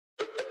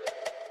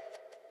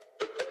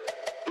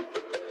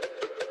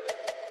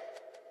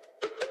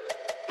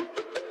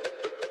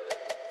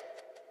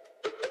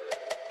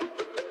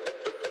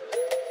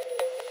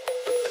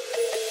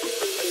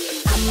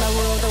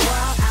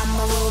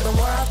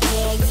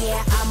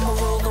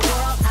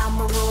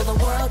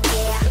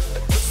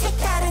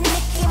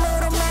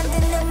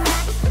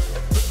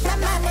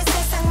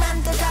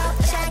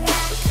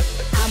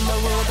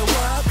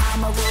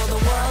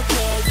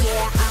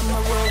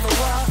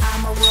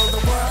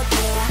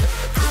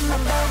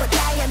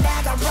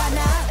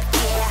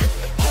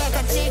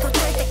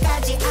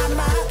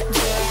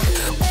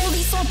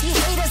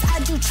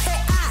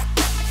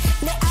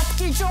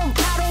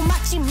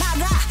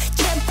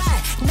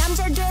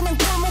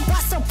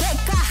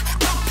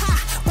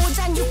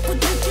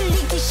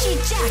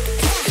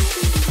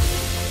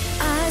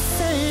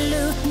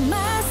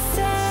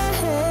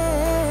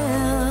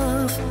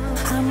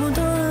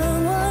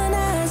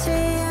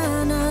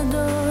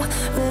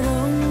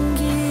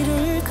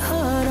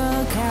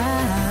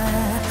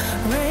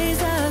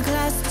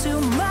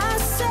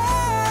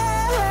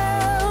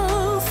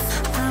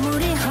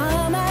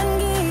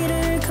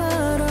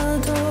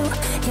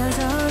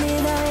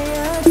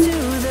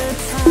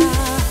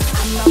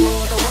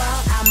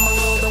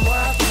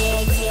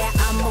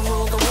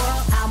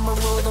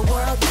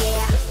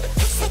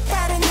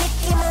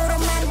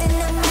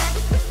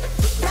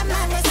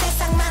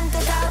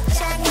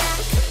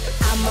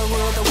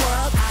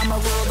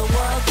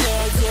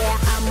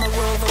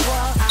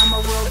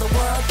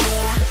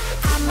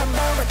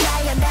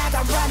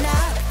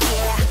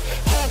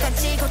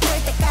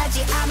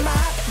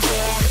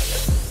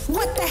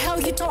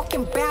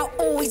talking about?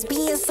 Always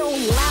being so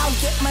loud.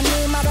 Get my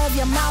name out of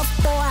your mouth,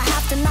 or I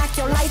have to knock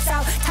your lights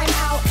out. Time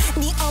out.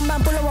 네 엄마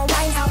불러와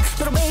wine out.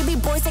 Little baby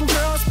boys and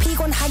girls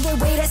피곤하게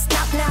wait and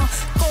stop now.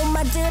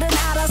 꼬마들은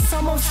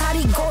알아서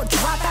몸살이고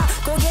drop out.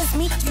 Go against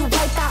me, you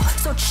wipe out.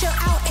 So chill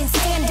out and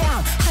stand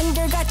down.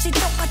 한결같이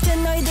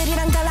똑같은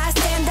너희들이랑 달라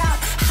stand out.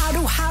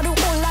 하루하루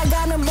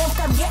올라가는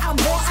몸값 yeah I'm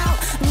wore out.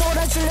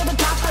 놀아주려도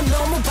바빠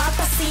너무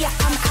바빠 see ya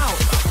I'm out.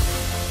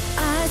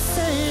 I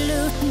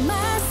salute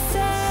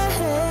myself.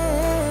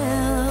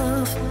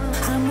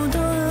 아무도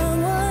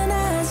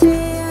응원하지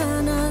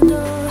않아도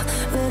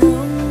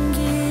외로운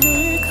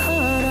길을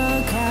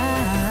걸어가.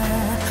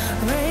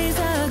 Raise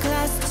a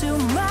glass to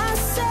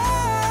myself.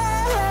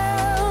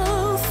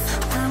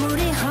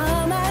 아무리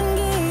험한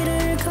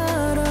길을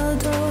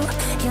걸어도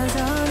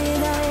여전히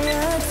달려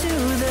to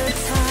the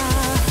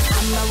top.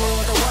 I'ma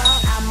rule the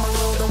world, I'ma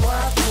rule the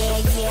world, yeah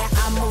yeah.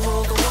 I'ma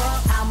rule the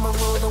world, I'ma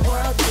rule the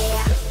world,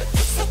 yeah.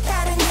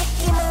 색다른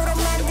느낌으로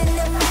만든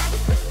음악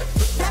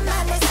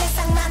나만의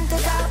세상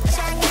만들어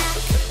장악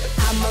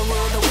I'ma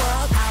rule the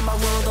world, I'ma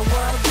rule the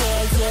world,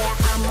 yeah yeah.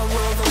 I'ma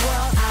rule the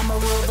world, I'ma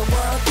rule the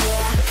world,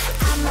 yeah.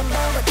 I'ma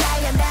보고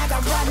달려나가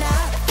run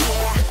up,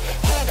 yeah.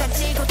 해가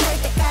지고 뜰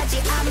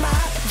때까지 I'm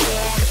up,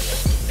 yeah.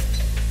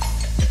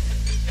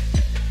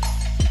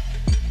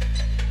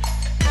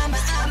 I'ma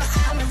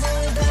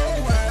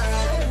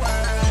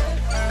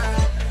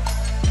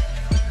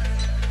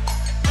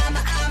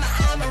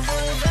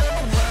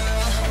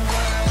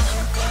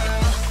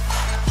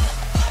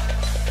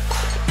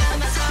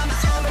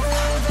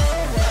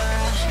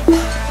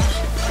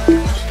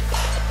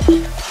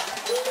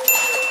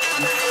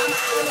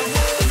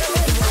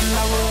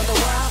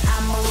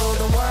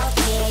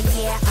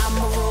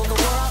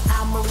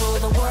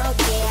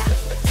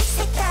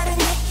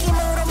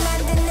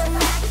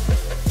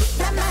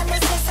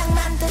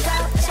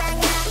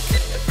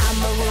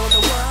rule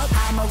the world,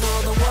 I'ma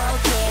rule the world.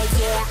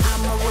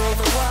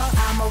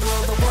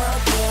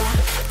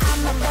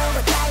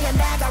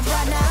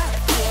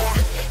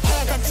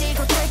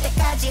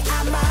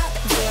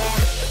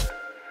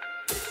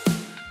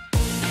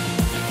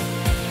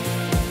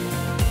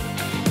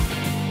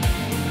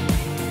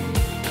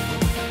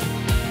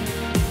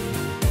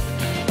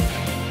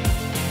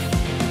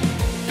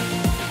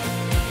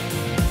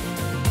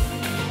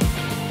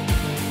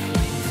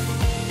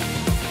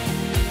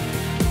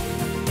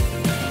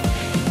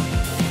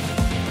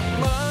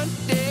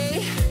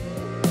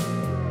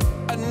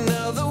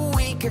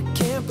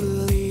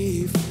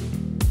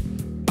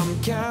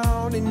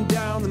 Counting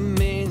down the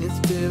minutes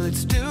till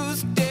it's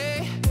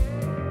Tuesday.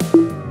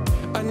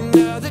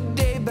 Another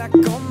day back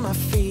on my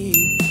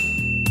feet.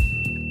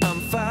 I'm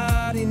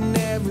fighting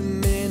every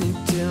minute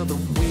till the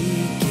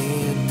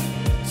weekend,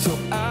 so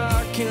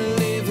I can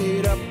live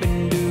it up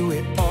and do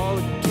it all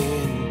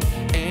again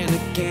and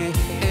again.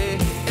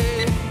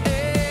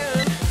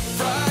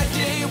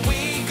 Friday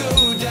we go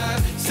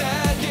dive,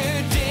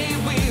 Saturday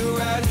we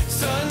ride,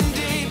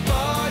 Sunday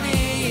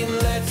party and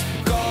let's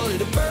call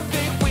it a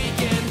perfect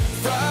weekend.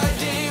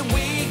 Friday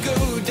we go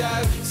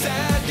dive,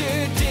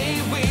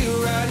 Saturday we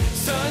ride,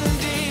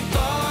 Sunday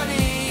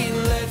party and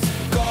let's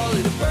call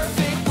it a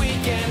perfect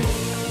weekend.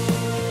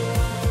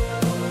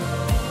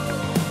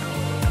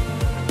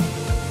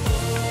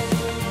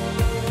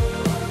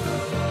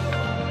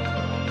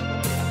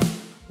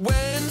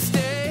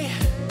 Wednesday,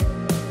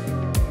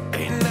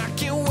 and I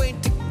can't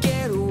wait to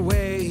get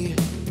away.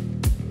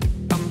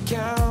 I'm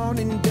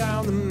counting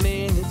down the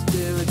minutes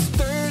till it's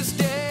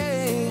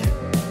Thursday.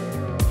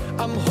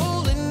 I'm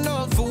holding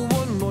on for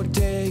one more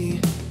day.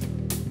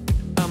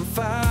 I'm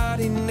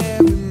fighting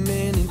every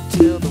minute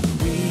till the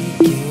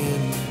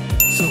weekend,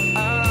 so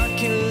I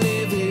can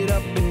live it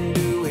up and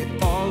do it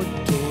all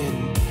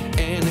again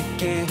and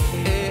again.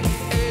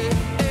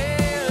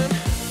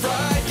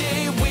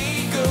 Friday we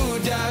go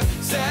dive,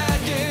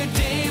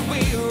 Saturday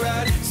we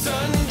ride,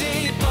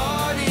 Sunday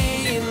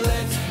party and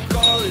let's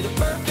call it a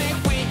perfect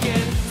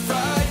weekend.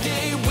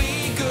 Friday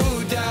we go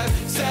dive,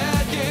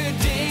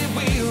 Saturday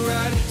we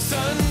ride,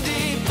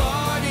 Sunday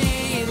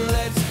party and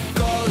let's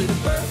call it a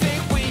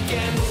perfect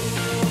weekend.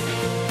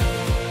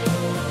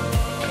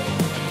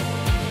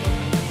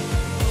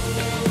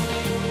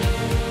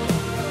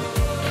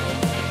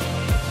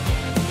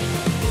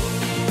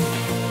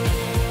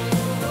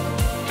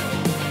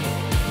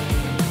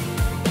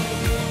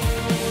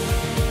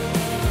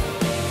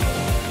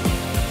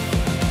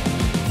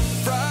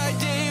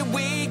 Friday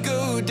we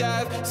go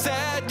dive,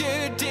 Saturday